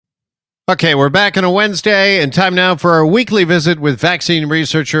Okay, we're back on a Wednesday, and time now for our weekly visit with vaccine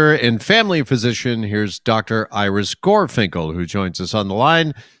researcher and family physician. Here's Dr. Iris Gorfinkel, who joins us on the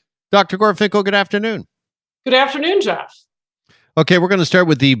line. Dr. Gorfinkel, good afternoon. Good afternoon, Jeff. Okay, we're going to start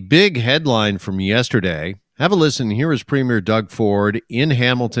with the big headline from yesterday. Have a listen. Here is Premier Doug Ford in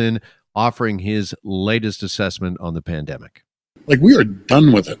Hamilton offering his latest assessment on the pandemic. Like, we are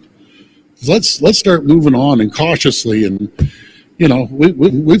done with it. Let's start moving on and cautiously. And you know,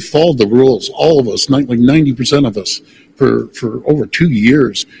 we've followed the rules, all of us, like 90% of us, for over 2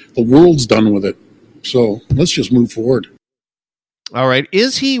 years. The world's done with it. So let's just move forward. All right.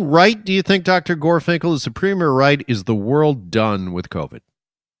 Is he right, do you think, Dr. Gorfinkel? Is the Premier right? Is the world done with COVID?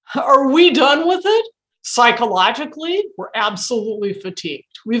 Are we done with it? Psychologically, we're absolutely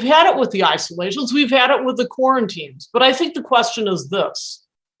fatigued. We've had it with the isolations. We've had it with the quarantines. But I think the question is this: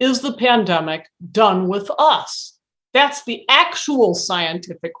 is the pandemic done with us? That's the actual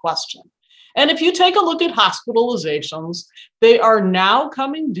scientific question. And if you take a look at hospitalizations, they are now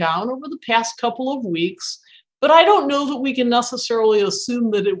coming down over the past couple of weeks, but I don't know that we can necessarily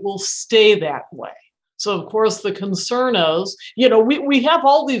assume that it will stay that way. So, of course, the concern is, we have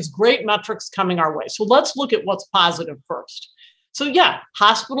all these great metrics coming our way. So let's look at what's positive first. So, yeah,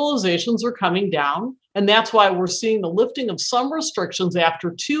 hospitalizations are coming down. And that's why we're seeing the lifting of some restrictions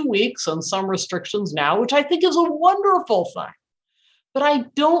after 2 weeks and some restrictions now, which I think is a wonderful thing. But I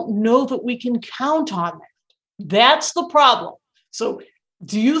don't know that we can count on that. That's the problem. So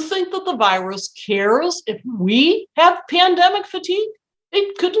do you think that the virus cares if we have pandemic fatigue?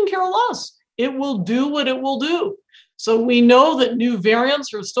 It couldn't care less. It will do what it will do. So we know that new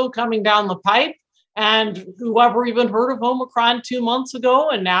variants are still coming down the pipe. And whoever even heard of Omicron 2 months ago,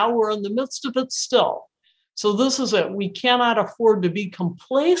 and now we're in the midst of it still. So this is it. We cannot afford to be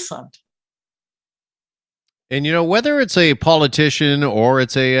complacent. And, whether it's a politician or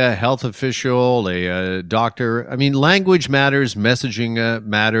it's a health official, a doctor, I mean, language matters, messaging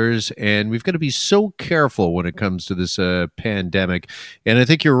matters, and we've got to be so careful when it comes to this pandemic. And I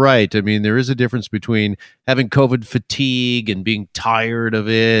think you're right. I mean, there is a difference between having COVID fatigue and being tired of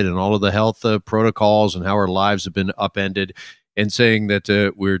it and all of the health protocols and how our lives have been upended, and saying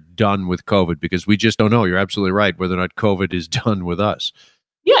that we're done with COVID, because we just don't know. You're absolutely right, whether or not COVID is done with us.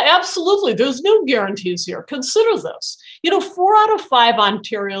 Yeah, absolutely. There's no guarantees here. Consider this. 4 out of 5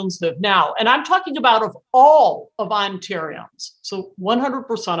 Ontarians have now, and I'm talking about of all of Ontarians, so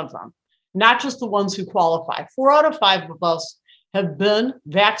 100% of them, not just the ones who qualify. 4 out of 5 of us have been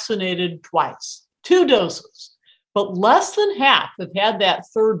vaccinated twice, 2 doses, but less than half have had that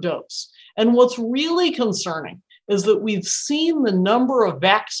 3rd dose. And what's really concerning is that we've seen the number of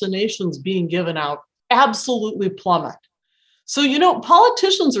vaccinations being given out absolutely plummet. So,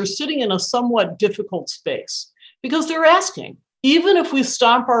 politicians are sitting in a somewhat difficult space because they're asking, even if we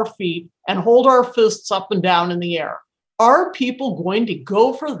stomp our feet and hold our fists up and down in the air, are people going to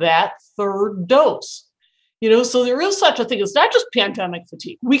go for that 3rd dose? So there is such a thing. It's not just pandemic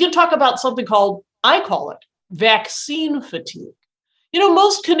fatigue. We can talk about something called, I call it, vaccine fatigue.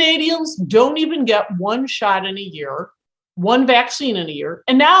 Most Canadians don't even get 1 shot in a year, 1 vaccine in a year,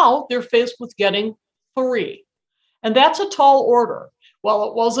 and now they're faced with getting 3. And that's a tall order. Well,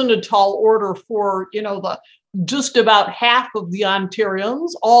 it wasn't a tall order for, the just about half of the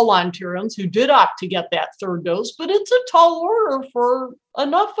Ontarians, all Ontarians who did opt to get that 3rd dose, but it's a tall order for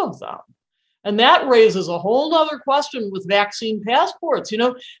enough of them. And that raises a whole other question with vaccine passports.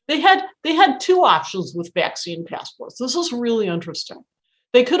 They had 2 options with vaccine passports. This is really interesting.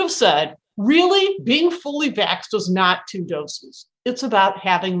 They could have said, really, being fully vaxxed is not 2 doses. It's about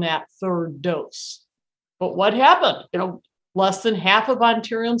having that 3rd dose. But what happened? Less than half of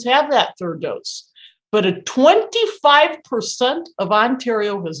Ontarians have that 3rd dose. But 25% of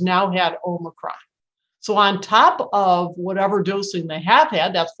Ontario has now had Omicron. So on top of whatever dosing they have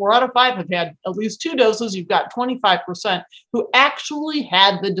had, that's 4 out of 5 have had at least 2 doses, you've got 25% who actually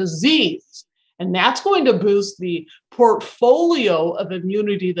had the disease. And that's going to boost the portfolio of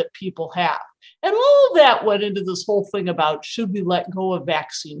immunity that people have. And all of that went into this whole thing about, should we let go of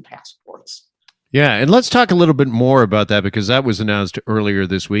vaccine passports? Yeah, and let's talk a little bit more about that, because that was announced earlier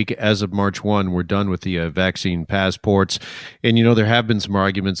this week. As of March 1, we're done with the vaccine passports. And, there have been some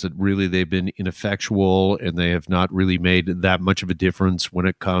arguments that really they've been ineffectual and they have not really made that much of a difference when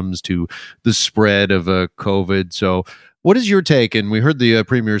it comes to the spread of COVID. So what is your take? And we heard the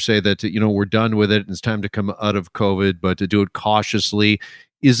Premier say that, we're done with it and it's time to come out of COVID, but to do it cautiously.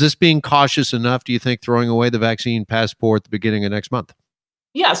 Is this being cautious enough, do you think, throwing away the vaccine passport at the beginning of next month?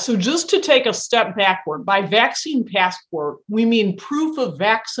 Yeah, so just to take a step backward, by vaccine passport, we mean proof of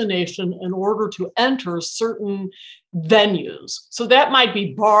vaccination in order to enter certain venues. So that might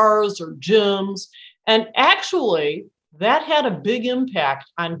be bars or gyms. And actually, that had a big impact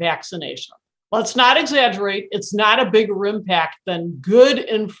on vaccination. Let's not exaggerate. It's not a bigger impact than good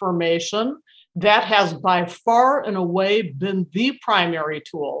information. That has by far and away been the primary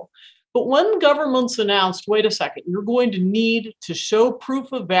tool. But when governments announced, wait a second, you're going to need to show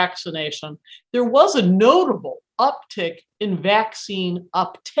proof of vaccination, there was a notable uptick in vaccine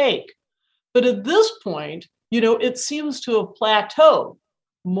uptake. But at this point, it seems to have plateaued,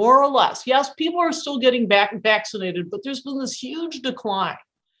 more or less. Yes, people are still getting vaccinated, but there's been this huge decline.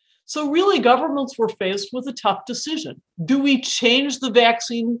 So really, governments were faced with a tough decision. Do we change the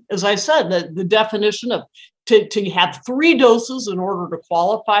vaccine? As I said, the definition of to have 3 doses in order to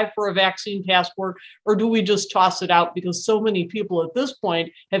qualify for a vaccine passport, or do we just toss it out because so many people at this point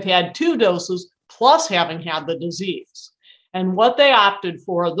have had 2 doses plus having had the disease? And what they opted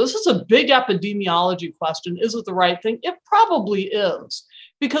for, this is a big epidemiology question. Is it the right thing? It probably is,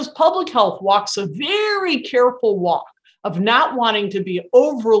 because public health walks a very careful walk of not wanting to be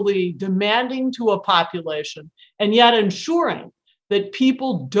overly demanding to a population and yet ensuring that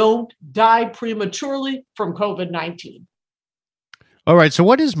people don't die prematurely from COVID-19. All right. So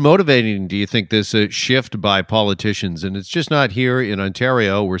what is motivating, do you think, this shift by politicians? And it's just not here in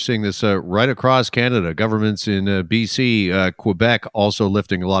Ontario. We're seeing this right across Canada. Governments in BC, Quebec also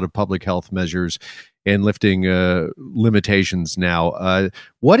lifting a lot of public health measures and lifting limitations now.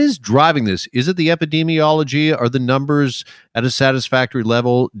 What is driving this? Is it the epidemiology? Are the numbers at a satisfactory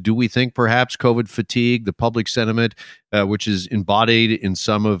level? Do we think perhaps COVID fatigue, the public sentiment, which is embodied in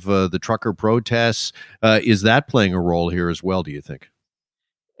some of the trucker protests, is that playing a role here as well, do you think?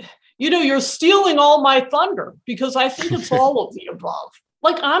 You're stealing all my thunder, because I think it's all of the above.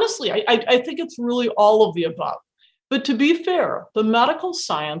 Like, honestly, I think it's really all of the above. But to be fair, the medical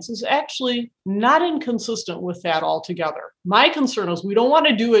science is actually not inconsistent with that altogether. My concern is we don't want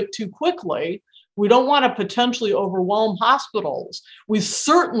to do it too quickly. We don't want to potentially overwhelm hospitals. We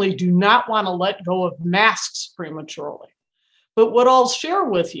certainly do not want to let go of masks prematurely. But what I'll share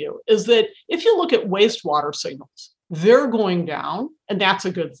with you is that if you look at wastewater signals, they're going down, and that's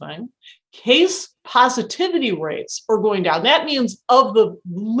a good thing. Case positivity rates are going down. That means of the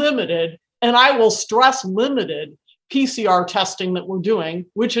limited, and I will stress limited, PCR testing that we're doing,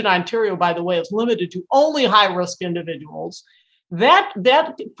 which in Ontario, by the way, is limited to only high-risk individuals, that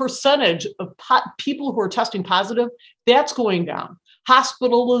percentage of people who are testing positive, that's going down.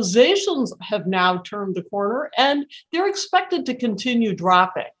 Hospitalizations have now turned the corner, and they're expected to continue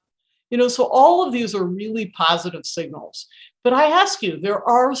dropping. So all of these are really positive signals. But I ask you, there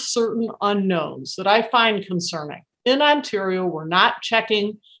are certain unknowns that I find concerning. In Ontario, we're not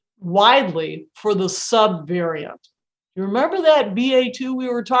checking widely for the subvariant. You remember that BA2 we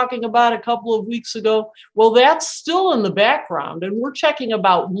were talking about a couple of weeks ago? Well, that's still in the background, and we're checking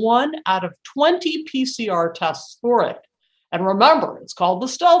about 1 out of 20 PCR tests for it. And remember, it's called the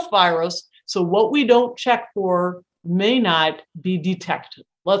stealth virus, so what we don't check for may not be detected.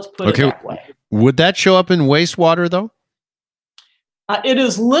 Let's put it that way. Would that show up in wastewater, though? It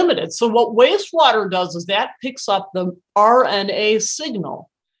is limited. So what wastewater does is that picks up the RNA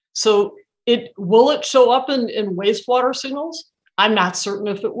signal. So will it show up in wastewater signals? I'm not certain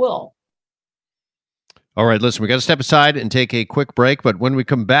if it will. All right, listen, we got to step aside and take a quick break. But when we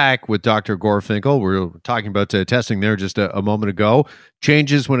come back with Dr. Gorfinkel, we were talking about testing there just a moment ago.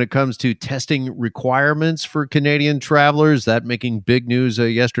 Changes when it comes to testing requirements for Canadian travelers. That making big news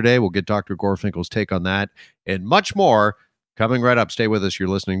yesterday. We'll get Dr. Gorfinkel's take on that and much more coming right up. Stay with us. You're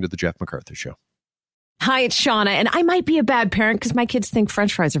listening to The Jeff MacArthur Show. Hi, it's Shauna, and I might be a bad parent because my kids think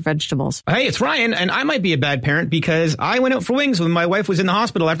French fries are vegetables. Hey, it's Ryan, and I might be a bad parent because I went out for wings when my wife was in the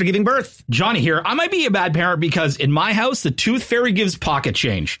hospital after giving birth. Johnny here. I might be a bad parent because in my house, the tooth fairy gives pocket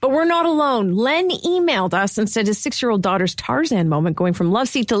change. But we're not alone. Len emailed us and said his 6-year-old daughter's Tarzan moment going from love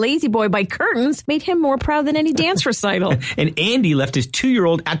seat to lazy boy by curtains made him more proud than any dance recital. And Andy left his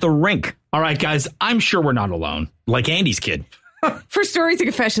 2-year-old at the rink. All right, guys, I'm sure we're not alone. Like Andy's kid. For stories and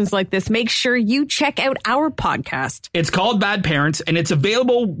confessions like this, make sure you check out our podcast. It's called Bad Parents, and it's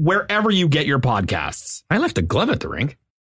available wherever you get your podcasts. I left a glove at the rink.